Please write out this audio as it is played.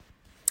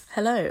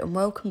Hello and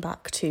welcome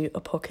back to A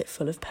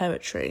Pocketful of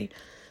Poetry.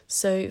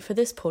 So for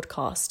this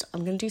podcast,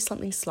 I'm going to do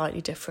something slightly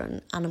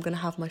different and I'm going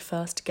to have my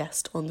first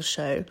guest on the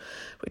show,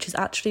 which is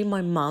actually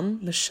my mum,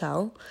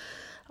 Michelle.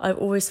 I've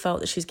always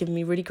felt that she's given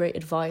me really great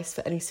advice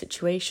for any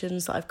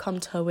situations that I've come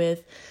to her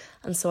with,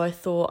 and so I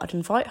thought I'd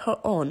invite her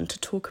on to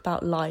talk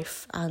about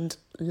life and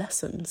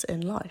lessons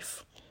in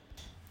life.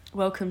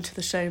 Welcome to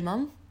the show,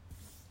 Mum.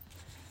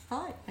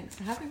 Hi, thanks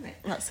for having me.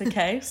 That's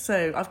okay.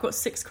 So I've got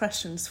 6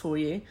 questions for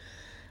you.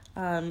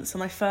 So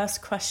my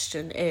first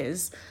question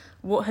is,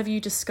 what have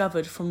you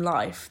discovered from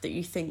life that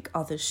you think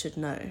others should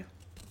know?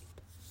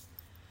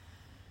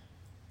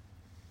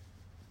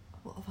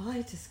 What have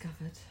I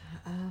discovered?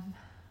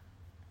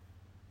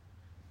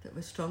 That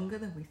we're stronger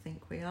than we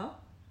think we are.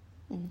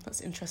 That's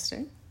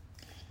interesting.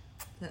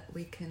 That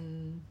we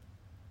can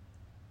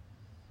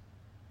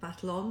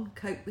battle on,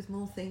 cope with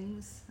more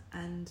things,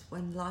 and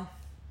when life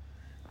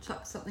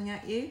chucks something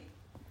at you,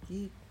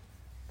 you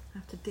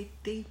have to dig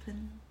deep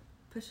and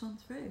push on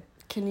through.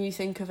 Can you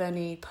think of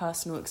any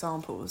personal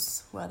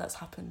examples where that's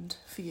happened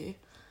for you?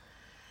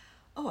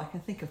 Oh, I can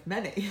think of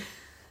many.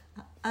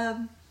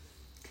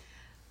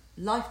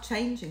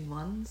 Life-changing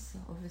ones,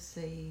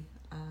 obviously,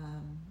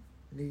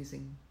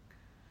 losing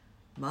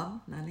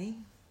mum, nanny.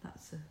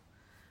 That's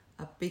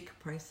a big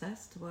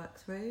process to work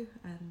through,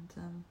 and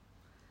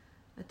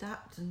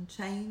adapt and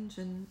change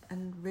and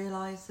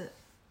realise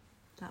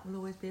that will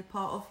always be a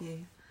part of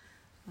you.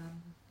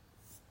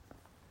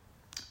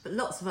 But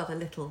lots of other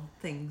little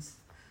things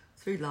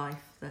through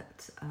life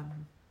that,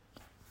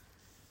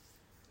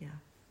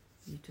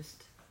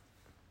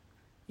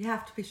 you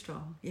have to be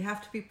strong, you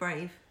have to be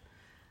brave,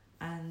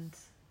 and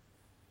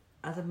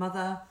as a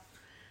mother,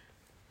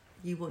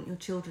 you want your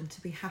children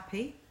to be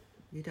happy,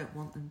 you don't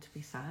want them to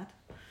be sad,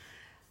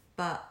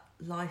 but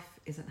life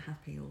isn't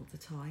happy all the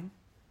time.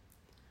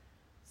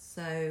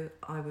 So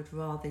I would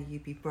rather you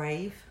be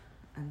brave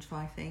and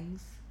try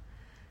things,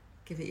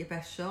 give it your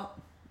best shot.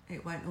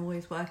 It won't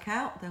always work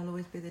out, there'll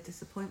always be the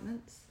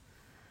disappointments,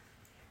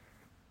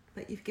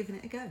 but you've given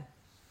it a go.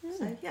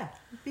 So yeah,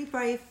 be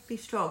brave, be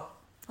strong.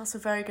 That's a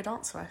very good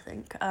answer, I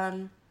think.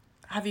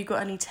 Have you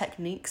got any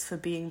techniques for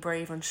being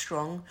brave and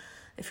strong?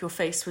 If you're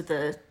faced with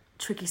a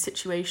tricky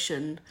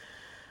situation,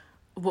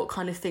 what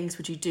kind of things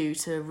would you do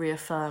to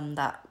reaffirm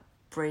that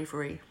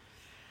bravery?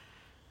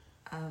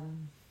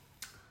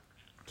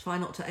 Try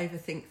not to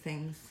overthink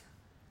things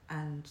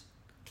and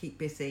keep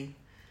busy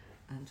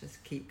and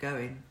just keep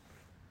going,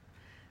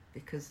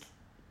 because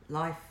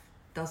life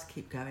does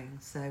keep going.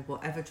 So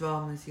whatever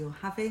dramas you're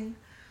having,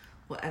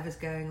 whatever's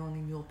going on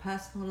in your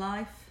personal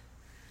life,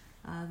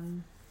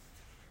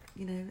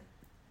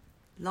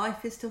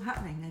 life is still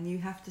happening and you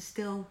have to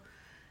still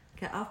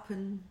get up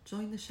and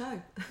join the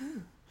show.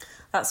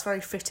 That's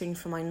very fitting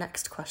for my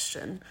next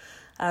question.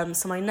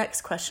 So my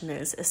next question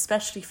is,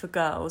 especially for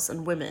girls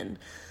and women,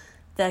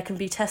 there can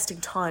be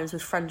testing times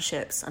with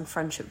friendships and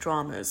friendship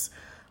dramas.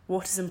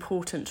 What is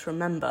important to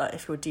remember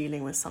if you're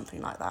dealing with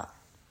something like that?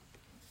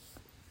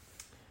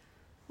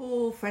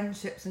 Oh,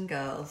 friendships and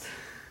girls.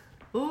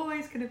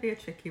 Always going to be a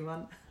tricky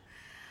one.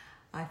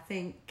 I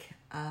think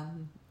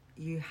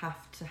you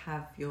have to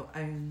have your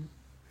own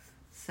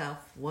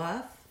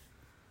self-worth,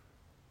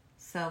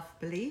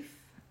 self-belief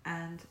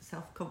and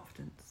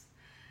self-confidence.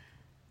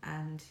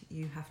 And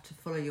you have to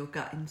follow your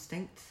gut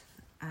instinct.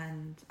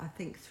 And I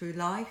think through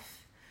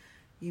life,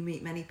 you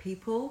meet many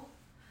people,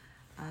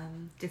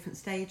 different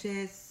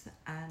stages,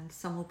 and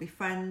some will be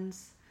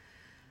friends,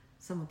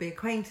 some will be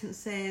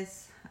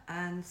acquaintances,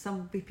 and some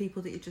will be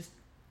people that you just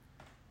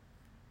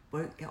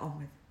won't get on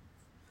with.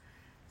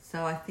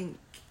 So I think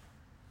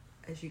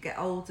as you get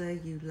older,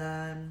 you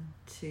learn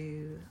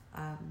to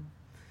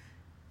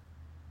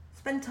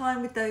spend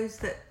time with those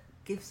that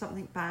give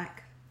something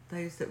back,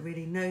 those that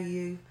really know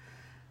you,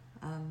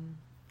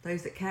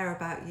 those that care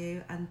about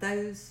you, and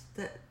those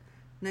that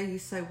know you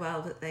so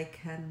well that they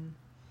can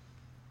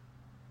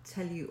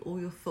tell you all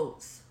your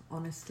thoughts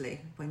honestly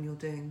when you're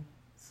doing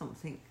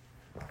something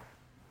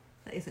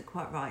that isn't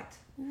quite right.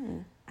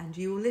 And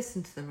you will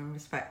listen to them and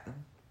respect them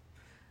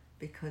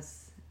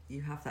because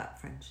you have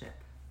that friendship.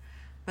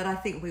 But I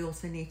think we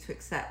also need to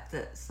accept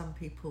that some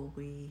people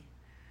we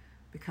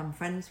become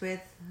friends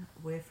with,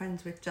 we're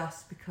friends with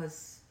just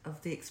because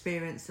of the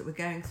experience that we're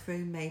going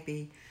through.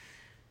 Maybe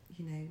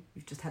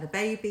you've just had a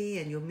baby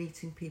and you're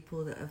meeting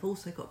people that have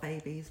also got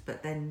babies,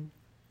 but then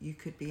you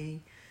could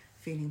be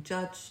feeling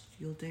judged,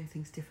 you're doing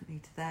things differently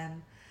to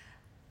them.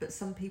 But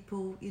some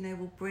people,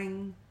 will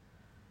bring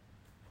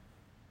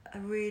a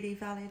really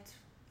valid,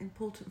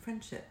 important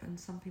friendship, and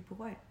some people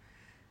won't.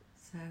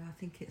 So I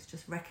think it's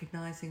just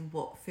recognising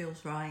what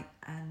feels right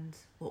and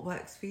what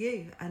works for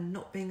you, and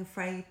not being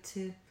afraid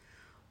to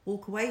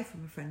walk away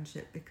from a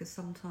friendship because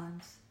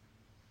sometimes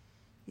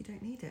you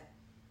don't need it.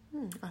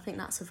 I think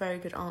that's a very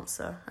good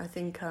answer. I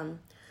think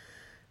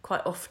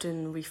quite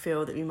often we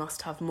feel that we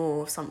must have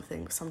more of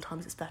something, but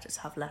sometimes it's better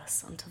to have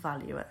less and to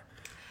value it.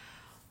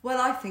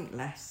 Well, I think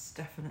less,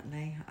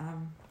 definitely.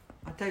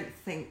 I don't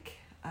think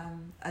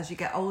as you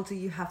get older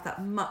you have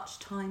that much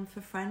time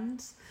for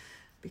friends,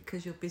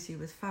 because you're busy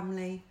with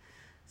family.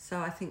 So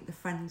I think the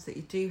friends that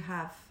you do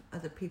have are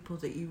the people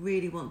that you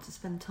really want to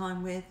spend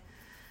time with,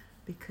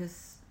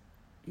 because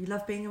you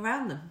love being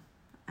around them,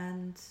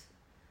 and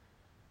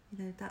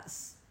you know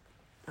that's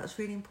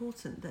really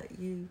important, that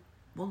you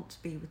want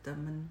to be with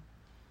them and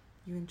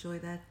you enjoy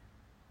their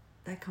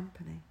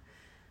company.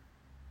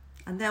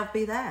 And they'll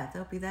be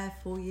there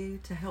for you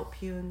to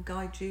help you and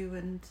guide you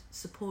and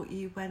support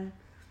you when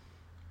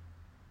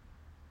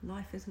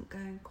life isn't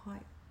going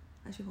quite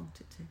as you want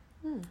it to.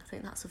 I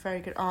think that's a very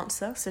good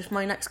answer. So for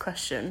my next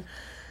question,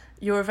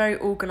 you're a very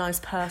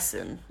organised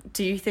person.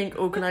 Do you think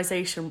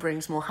organisation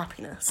brings more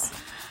happiness?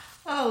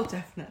 Oh,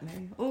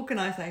 definitely.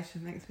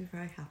 Organisation makes me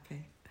very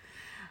happy.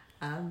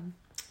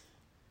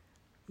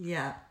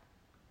 Yeah.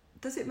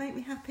 Does it make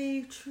me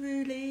happy?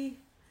 Truly,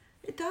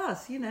 it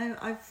does. You know,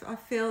 I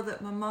feel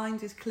that my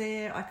mind is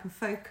clear, I can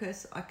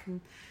focus, I can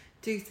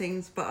do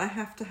things, but I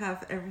have to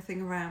have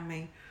everything around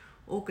me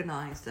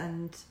organised.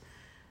 And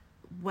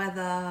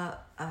whether,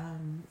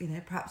 you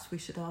know, perhaps we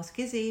should ask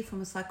Izzy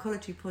from a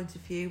psychology point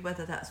of view,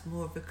 whether that's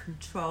more of a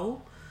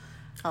control.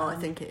 Oh, I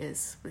think it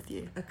is with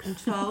you. A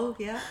control,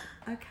 yeah,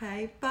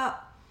 okay.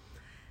 But,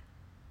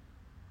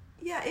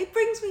 yeah, it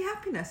brings me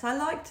happiness. I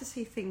like to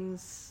see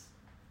things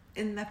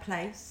in their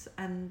place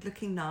and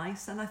looking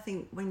nice. And I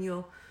think when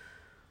you're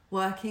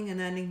working and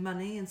earning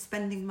money and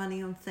spending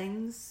money on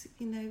things,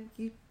 you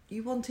know,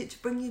 you want it to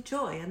bring you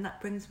joy, and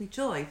that brings me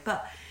joy.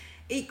 But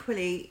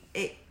equally,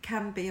 it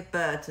can be a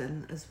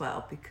burden as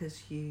well,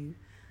 because you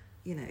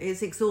know,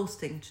 it's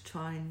exhausting to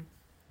try and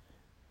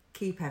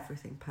keep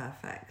everything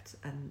perfect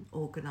and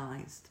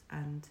organised,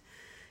 and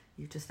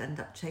you just end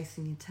up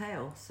chasing your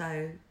tail.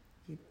 So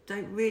you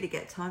don't really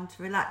get time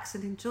to relax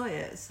and enjoy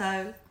it.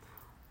 So,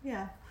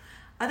 yeah.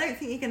 I don't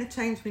think you're going to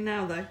change me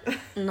now, though.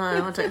 No,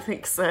 I don't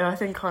think so. I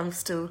think I'm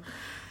still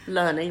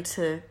learning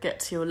to get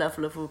to your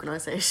level of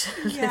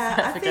organisation.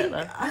 Yeah,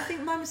 I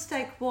think my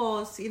mistake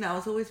was, you know, I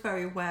was always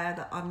very aware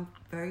that I'm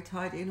very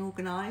tidy and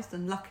organised,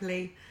 and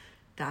luckily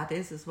Dad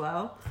is as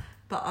well.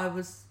 But I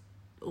was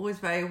always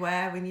very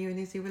aware when you and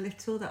Izzy were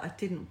little that I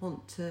didn't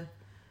want to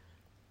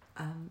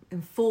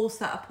enforce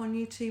that upon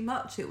you too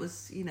much. It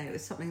was, you know, it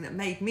was something that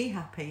made me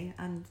happy,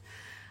 and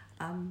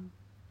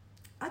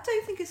I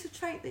don't think it's a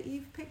trait that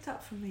you've picked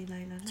up from me,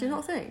 Layla. No. Do you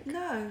not think? No,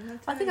 I don't.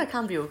 I think I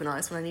can be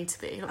organised when I need to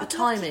be. Like the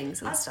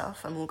timings and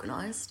stuff, I'm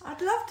organised.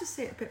 I'd love to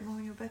see it a bit more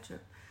in your bedroom.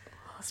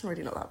 Oh, that's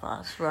really not that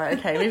bad. Right,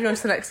 okay, moving on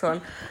to the next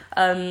one.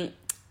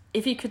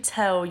 If you could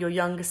tell your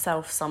younger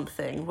self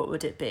something, what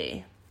would it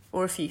be?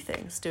 Or a few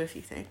things. Do a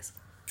few things.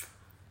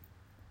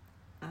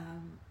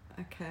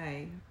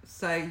 Okay,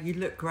 so you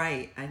look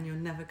great and you're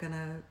never going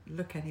to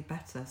look any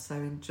better, so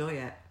enjoy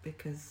it,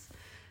 because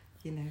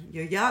you know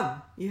you're young,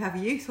 you have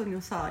youth on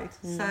your side.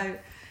 So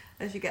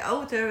as you get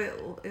older,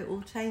 it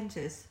all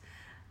changes,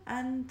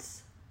 and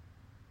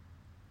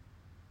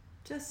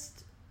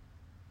just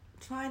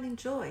try and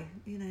enjoy,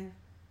 you know,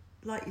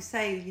 like you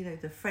say, you know,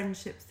 the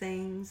friendship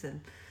things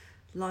and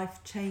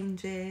life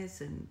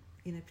changes, and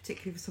you know,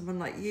 particularly for someone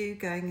like you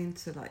going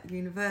into like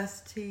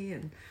university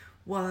and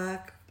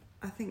work,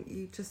 I think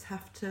you just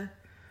have to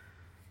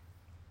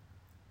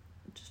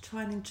just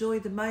try and enjoy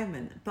the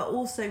moment, but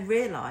also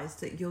realise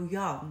that you're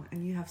young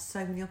and you have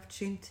so many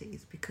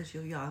opportunities because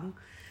you're young,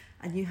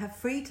 and you have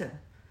freedom,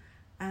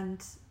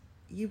 and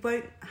you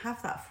won't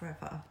have that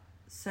forever.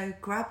 So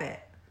grab it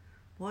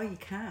while you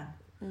can.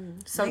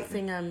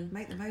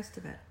 Make the most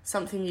of it.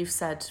 Something you've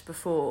said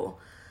before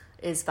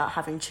is that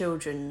having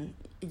children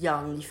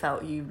young, you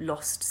felt you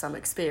lost some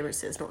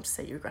experiences. Not to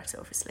say you regret it,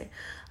 obviously.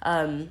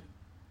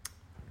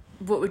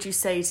 What would you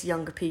say to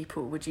younger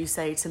people? Would you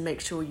say to make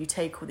sure you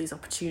take all these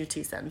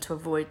opportunities then to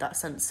avoid that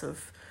sense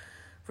of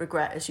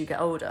regret as you get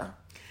older?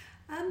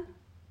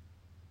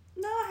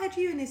 No, I had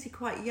you and Izzy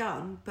quite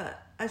young,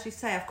 but as you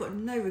say, I've got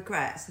no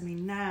regrets. I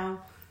mean, now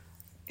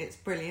it's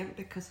brilliant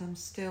because I'm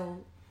still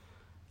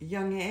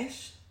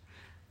youngish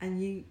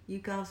and you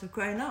girls have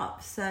grown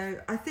up. So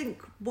I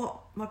think what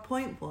my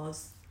point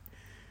was,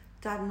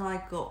 Dad and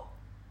I got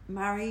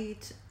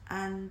married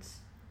and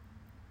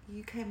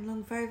you came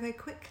along very, very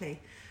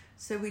quickly.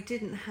 So we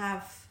didn't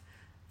have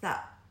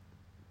that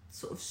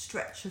sort of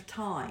stretch of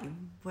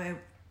time where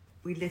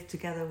we lived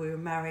together, we were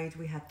married,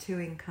 we had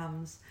two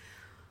incomes,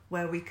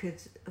 where we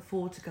could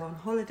afford to go on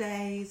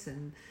holidays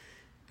and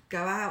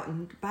go out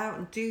and about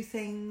and do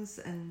things.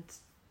 And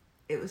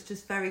it was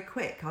just very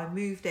quick. I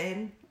moved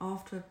in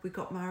after we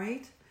got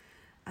married,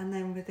 and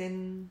then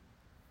within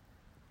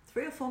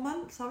 3 or 4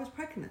 months I was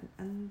pregnant,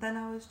 and then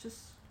I was just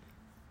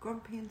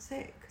grumpy and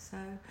sick. So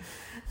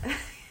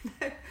you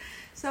know,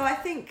 so I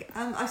think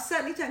I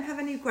certainly don't have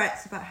any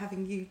regrets about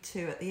having you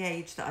two at the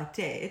age that I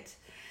did,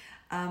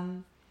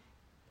 and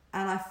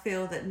I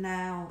feel that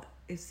now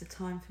is the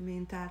time for me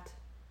and Dad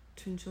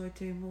to enjoy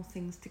doing more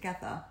things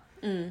together.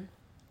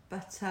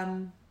 But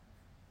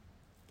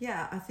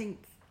yeah, I think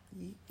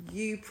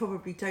you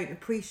probably don't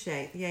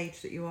appreciate the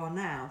age that you are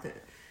now,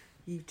 that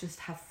you just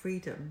have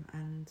freedom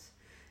and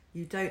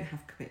you don't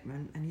have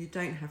commitment and you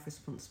don't have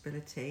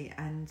responsibility,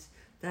 and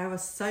There are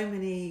so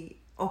many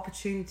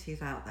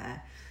opportunities out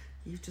there.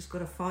 You've just got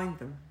to find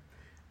them.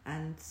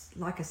 And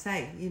like I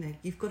say,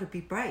 you've got to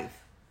be brave.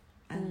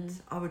 And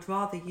I would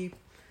rather you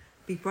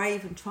be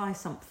brave and try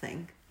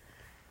something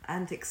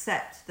and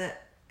accept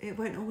that it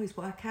won't always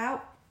work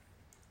out.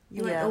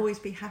 You won't always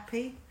be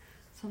happy.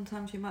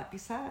 Sometimes you might be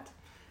sad.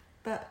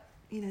 But,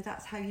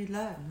 that's how you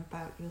learn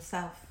about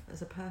yourself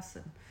as a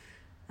person.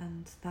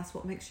 And that's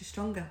what makes you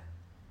stronger.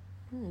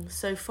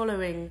 So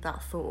following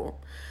that thought,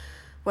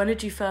 when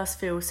did you first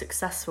feel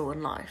successful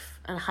in life,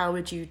 and how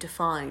would you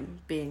define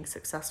being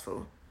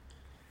successful?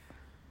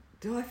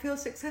 Do I feel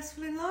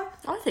successful in life?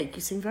 I think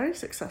you seem very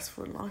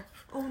successful in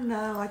life. Oh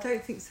no, I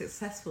don't think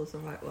successful is the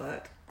right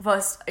word.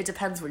 Well, it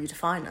depends what you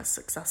define as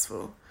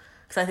successful.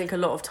 Because I think a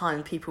lot of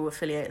time people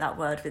affiliate that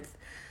word with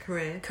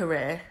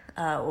career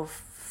or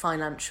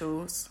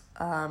financials.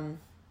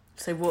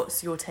 So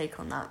what's your take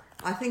on that?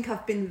 I think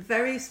I've been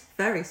very,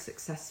 very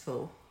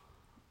successful,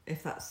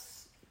 if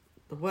that's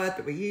the word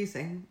that we're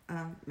using.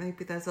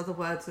 Maybe there's other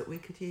words that we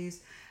could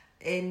use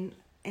in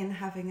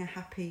having a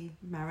happy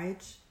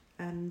marriage.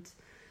 And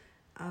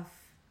I've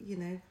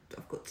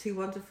got 2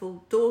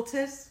 wonderful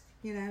daughters,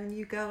 and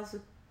you girls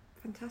are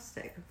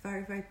fantastic. I'm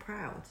very, very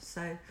proud.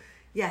 So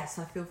yes,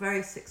 I feel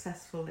very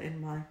successful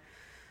in my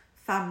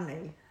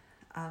family,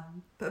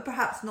 but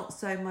perhaps not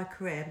so my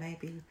career.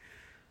 Maybe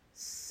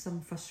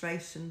some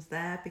frustrations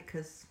there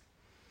because,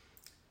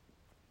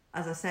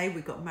 as I say,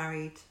 we got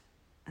married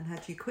and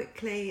had you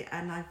quickly,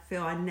 and I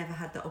feel I never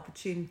had the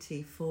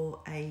opportunity for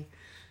a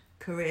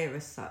career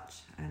as such.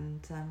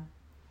 And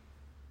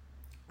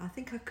I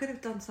think I could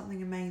have done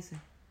something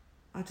amazing.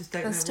 I just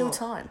don't know what. There's still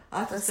time.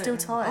 There's still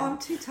time. Oh, I'm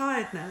too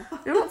tired now.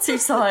 You're not too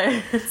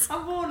tired.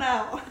 I'm worn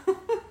out.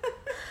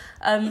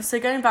 So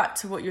going back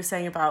to what you were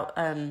saying about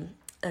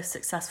a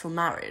successful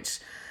marriage,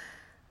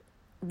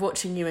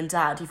 watching you and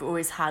Dad, you've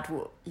always had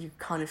what you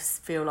kind of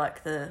feel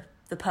like the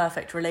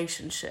perfect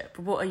relationship.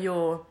 What are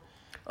your,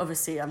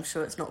 obviously I'm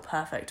sure it's not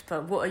perfect,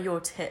 but what are your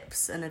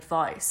tips and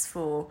advice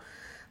for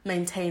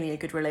maintaining a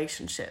good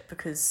relationship?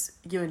 Because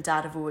you and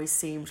Dad have always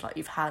seemed like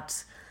you've had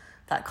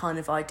that kind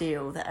of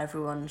ideal that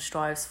everyone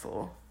strives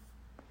for.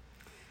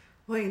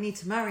 Well, you need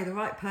to marry the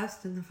right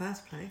person in the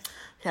first place.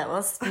 Yeah, well,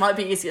 it might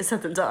be easier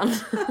said than done.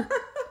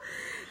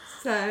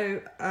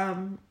 So,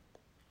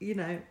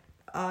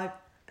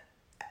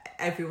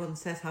 everyone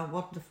says how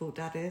wonderful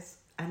Dad is,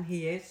 and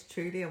he is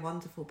truly a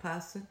wonderful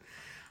person.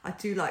 I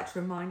do like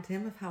to remind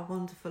him of how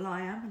wonderful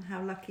I am and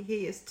how lucky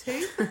he is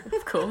too.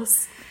 Of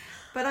course.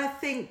 But I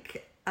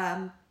think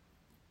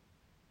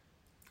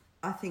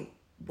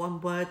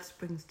one word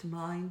springs to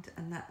mind,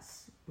 and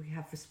that's we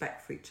have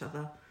respect for each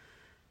other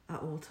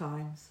at all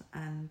times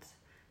and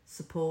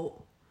support.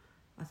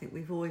 I think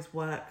we've always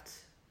worked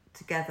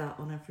together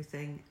on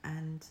everything,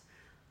 and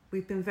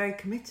we've been very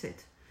committed,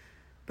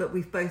 but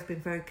we've both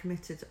been very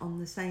committed on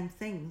the same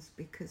things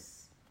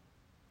because,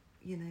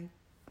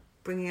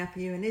 bringing up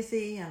you and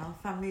Izzy and our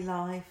family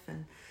life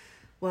and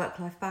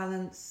work-life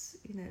balance,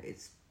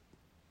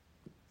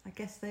 I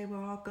guess they were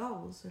our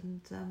goals.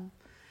 And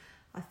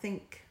I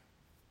think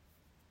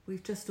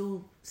we've just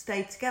all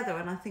stayed together.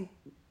 And I think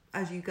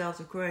as you girls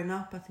have grown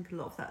up, I think a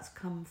lot of that's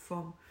come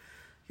from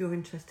your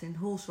interest in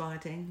horse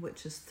riding,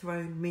 which has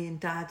thrown me and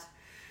Dad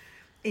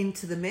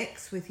into the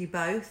mix with you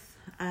both.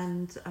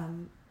 And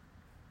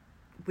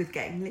with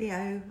getting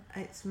Leo,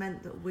 it's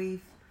meant that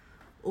we've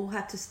all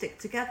had to stick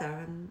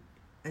together. And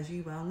as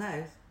you well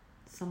know,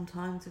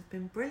 sometimes have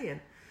been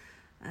brilliant.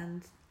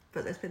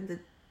 But there's been the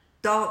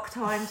dark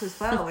times as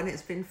well, and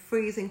it's been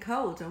freezing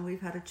cold, and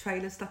we've had a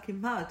trailer stuck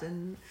in mud,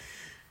 and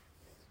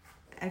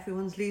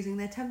everyone's losing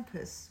their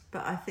tempers.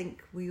 But I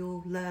think we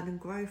all learn and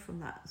grow from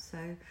that. So,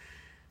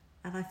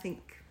 and I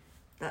think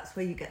that's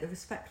where you get the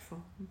respect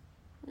from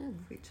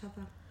for each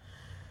other.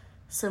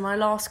 So my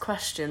last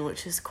question,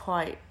 which is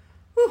quite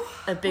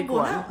a big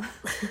one,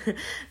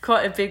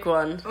 quite a big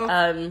one.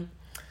 Oh.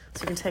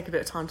 So you can take a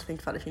bit of time to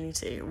think about it if you need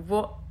to.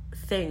 What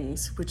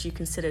things would you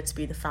consider to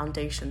be the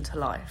foundation to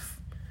life?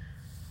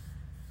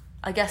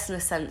 I guess in a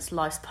sense,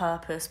 life's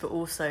purpose, but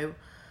also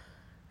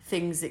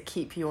things that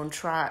keep you on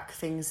track,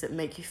 things that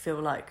make you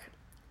feel like,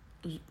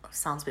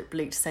 sounds a bit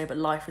bleak to say, but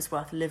life is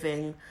worth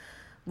living.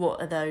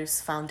 What are those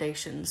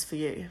foundations for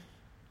you?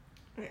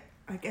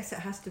 I guess it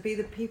has to be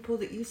the people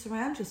that you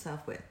surround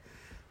yourself with,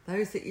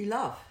 those that you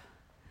love.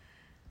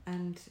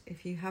 And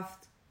if you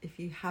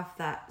have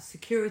that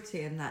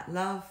security and that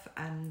love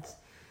and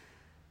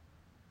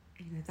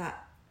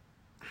that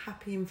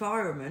happy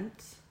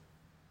environment,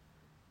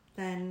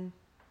 then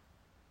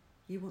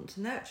you want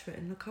to nurture it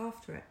and look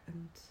after it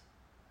and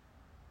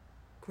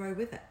grow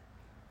with it.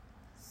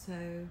 So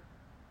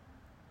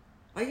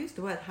I used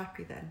the word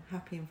happy then,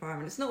 happy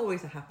environment. It's not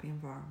always a happy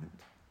environment,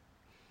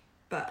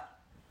 but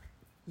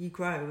you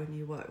grow and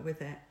you work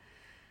with it.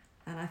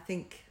 And I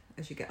think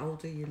as you get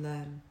older, you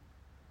learn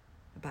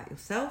about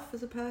yourself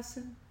as a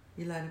person,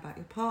 you learn about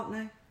your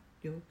partner,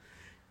 your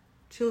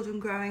children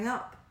growing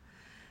up.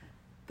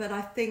 But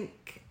I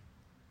think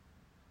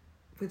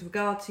with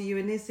regard to you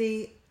and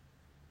Izzy,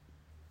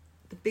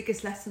 the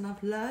biggest lesson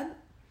I've learned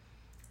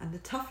And the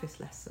toughest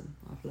lesson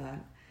I've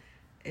learned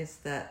is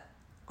that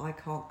I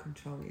can't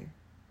control you.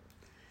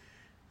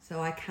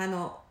 So I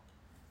cannot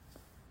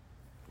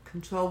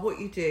control what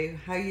you do,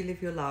 how you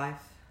live your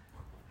life,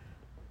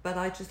 but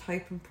I just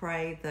hope and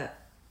pray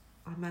that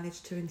I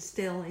manage to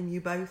instill in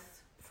you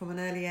both from an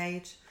early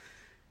age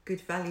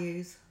good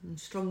values and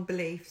strong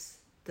beliefs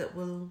that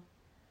will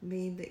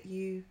mean that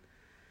you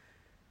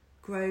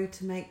grow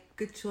to make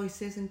good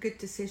choices and good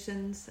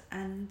decisions,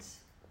 and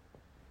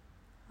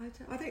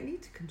I don't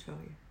need to control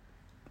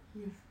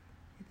you.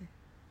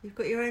 You've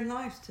got your own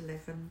lives to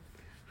live, and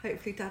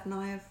hopefully Dad and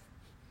I have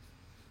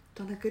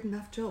done a good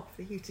enough job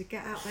for you to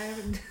get out there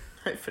and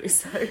hopefully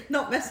so,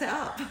 not mess it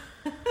up.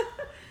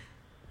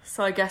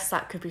 So I guess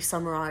that could be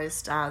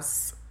summarised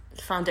as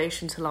the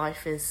foundation to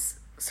life is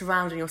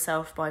surrounding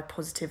yourself by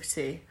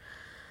positivity,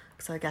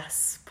 because I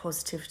guess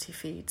positivity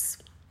feeds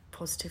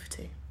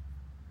positivity.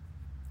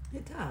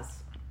 It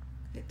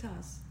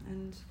does,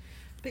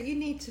 but you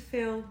need to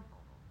feel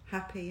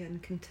happy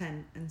and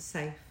content and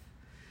safe,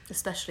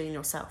 especially in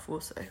yourself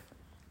also.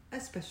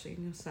 Especially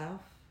in yourself.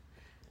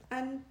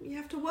 And you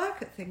have to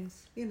work at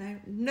things,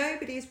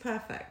 nobody is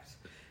perfect.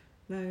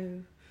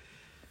 No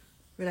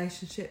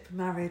relationship,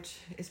 marriage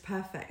is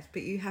perfect,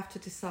 but you have to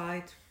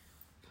decide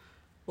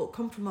what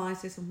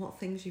compromises and what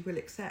things you will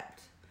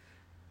accept.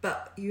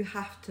 But you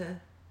have to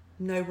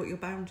know what your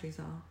boundaries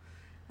are.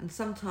 And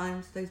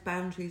sometimes those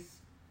boundaries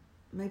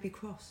may be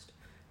crossed,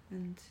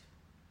 and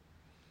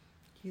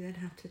you then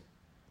have to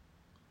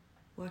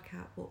work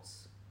out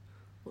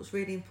what's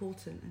really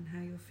important and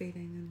how you're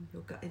feeling and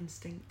your gut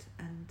instinct,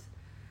 and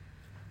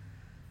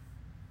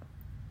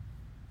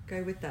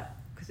go with that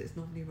because it's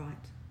normally right.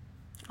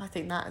 I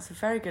think that is a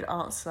very good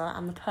answer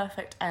and the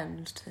perfect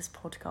end to this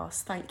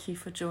podcast. Thank you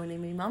for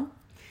joining me, Mum.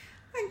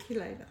 Thank you,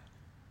 Layla.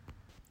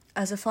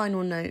 As a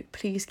final note,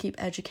 please keep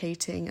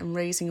educating and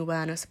raising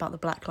awareness about the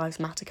Black Lives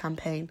Matter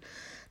campaign.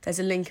 There's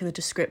a link in the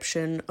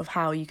description of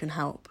how you can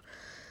help.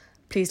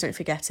 Please don't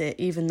forget it,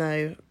 even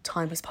though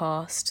time has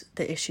passed,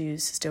 the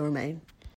issues still remain.